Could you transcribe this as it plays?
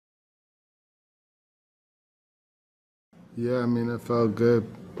Yeah, I mean, it felt good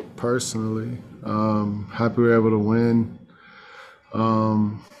personally. Happy we were able to win.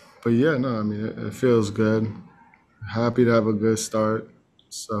 Um, but yeah, no, I mean, it feels good. Happy to have a good start.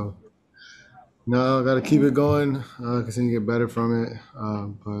 So now I got to keep it going, continue to get better from it.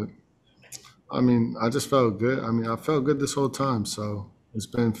 But I mean, I just felt good. I mean, I felt good this whole time. So it's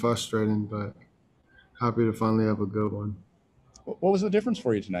been frustrating, but happy to finally have a good one. What was the difference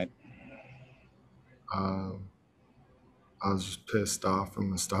for you tonight? Um, I was just pissed off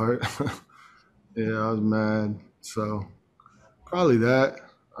from the start. Yeah, I was mad. So probably that.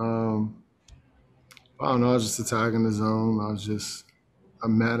 Um, I don't know. I was just attacking the zone.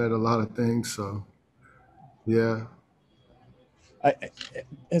 I'm mad at a lot of things. So yeah, I,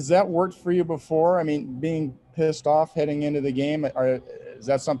 has that worked for you before? I mean, being pissed off heading into the game, is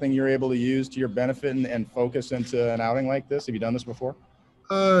that something you're able to use to your benefit and focus into an outing like this? Have you done this before?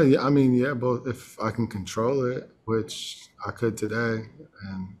 yeah. I mean, yeah. Both if I can control it, which I could today,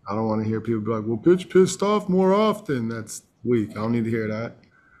 and I don't want to hear people be like, "Well, pitch pissed off more often." That's weak. I don't need to hear that.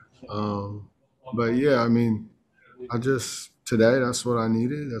 Um, but yeah, I mean, I just today. That's what I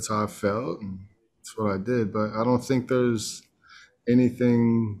needed. That's how I felt, and that's what I did. But I don't think there's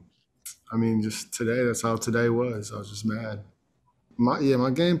anything. I mean, just today. That's how today was. I was just mad. My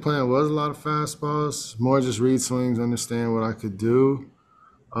game plan was a lot of fastballs, more just read swings, understand what I could do.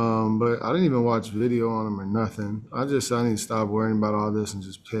 But I didn't even watch video on them or nothing. I need to stop worrying about all this and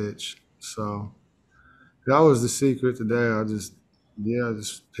just pitch. So that was the secret today. I just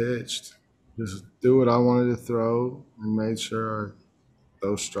pitched, just do what I wanted to throw and made sure I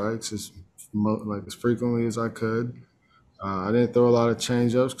throw strikes like as frequently as I could. I didn't throw a lot of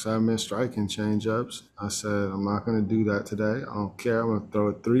changeups because I missed striking changeups. I said I'm not going to do that today. I don't care. I'm going to throw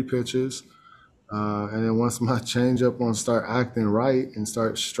it three pitches, and then once my changeup going to start acting right and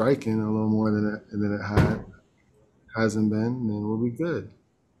start striking a little more than it hasn't been, then we'll be good.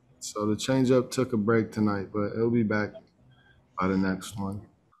 So the changeup took a break tonight, but it'll be back by the next one.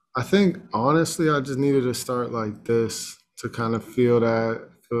 I think honestly, I just needed to start like this to kind of feel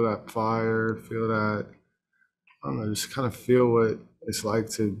that fire, feel that I don't know, just kind of feel what it's like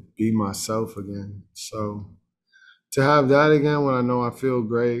to be myself again. So to have that again when I know I feel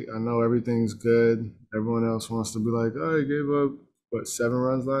great, I know everything's good. Everyone else wants to be like, oh, he gave up what 7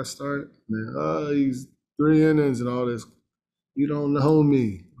 runs last start, man. Oh, he's 3 innings and all this. You don't know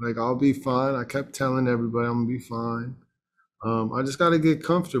me. Like I'll be fine. I kept telling everybody I'm gonna be fine. I just got to get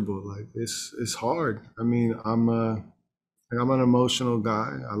comfortable. Like it's hard. I mean, I'm an emotional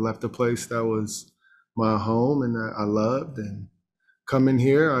guy. I left a place that was my home and that I loved, and coming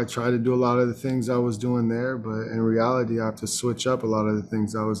here, I try to do a lot of the things I was doing there, but in reality, I have to switch up a lot of the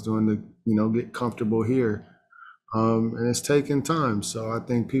things I was doing to, get comfortable here. And it's taking time. So I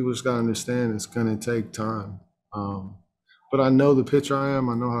think people just got to understand it's going to take time. Um, but I know the pitcher I am.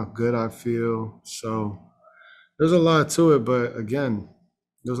 I know how good I feel. So there's a lot to it. But again,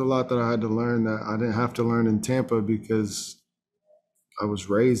 there's a lot that I had to learn that I didn't have to learn in Tampa because I was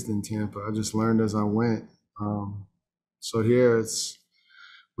raised in Tampa. I just learned as I went. So here it's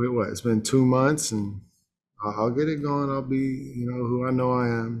been 2 months and I'll get it going. I'll be, who I know I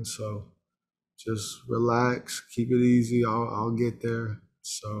am. So just relax, keep it easy. I'll get there.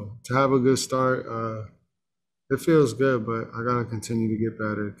 So to have a good start, it feels good, but I gotta continue to get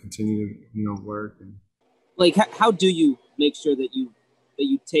better, continue to, work. And Like, how do you make sure that you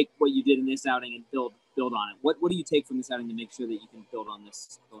take what you did in this outing and build on it? What do you take from this outing to make sure that you can build on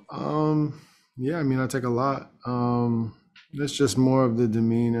this going forward? yeah, I mean, I take a lot. It's just more of the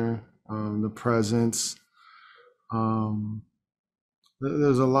demeanor, the presence. Um,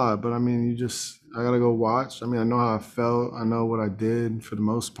 there's a lot, but I mean, I gotta go watch. I mean, I know how I felt. I know what I did for the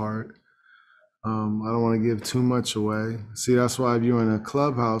most part. I don't want to give too much away. See, that's why if you're in a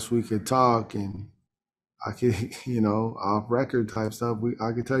clubhouse, we could talk and I could, off record type stuff.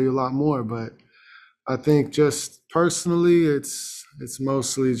 I could tell you a lot more, but I think just personally, it's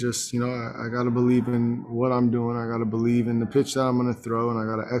mostly just, I got to believe in what I'm doing. I got to believe in the pitch that I'm going to throw, and I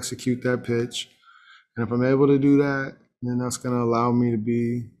got to execute that pitch. And if I'm able to do that, then that's going to allow me to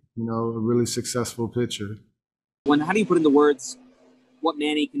be, a really successful pitcher. How do you put into words what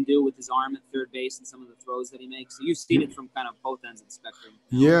Manny can do with his arm at third base and some of the throws that he makes? So you've seen it from kind of both ends of the spectrum.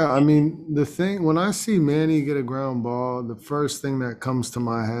 Yeah, I mean, the thing when I see Manny get a ground ball, the first thing that comes to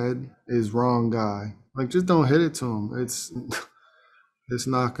my head is wrong guy. Like, just don't hit it to him. It's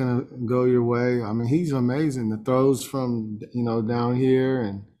not gonna go your way. I mean, he's amazing. The throws from down here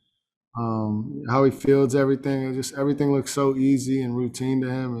and how he fields everything. Everything looks so easy and routine to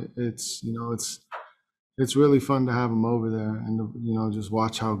him. It's really fun to have him over there and to, just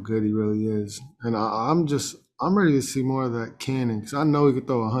watch how good he really is. And I'm ready to see more of that cannon because I know he could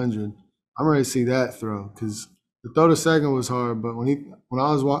throw 100. I'm ready to see that throw because the throw to second was hard, but when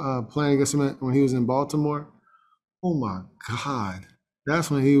I was playing against him when he was in Baltimore, oh my God,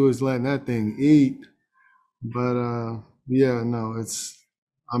 that's when he was letting that thing eat. But yeah, no,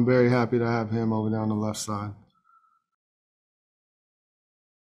 I'm very happy to have him over there on the left side.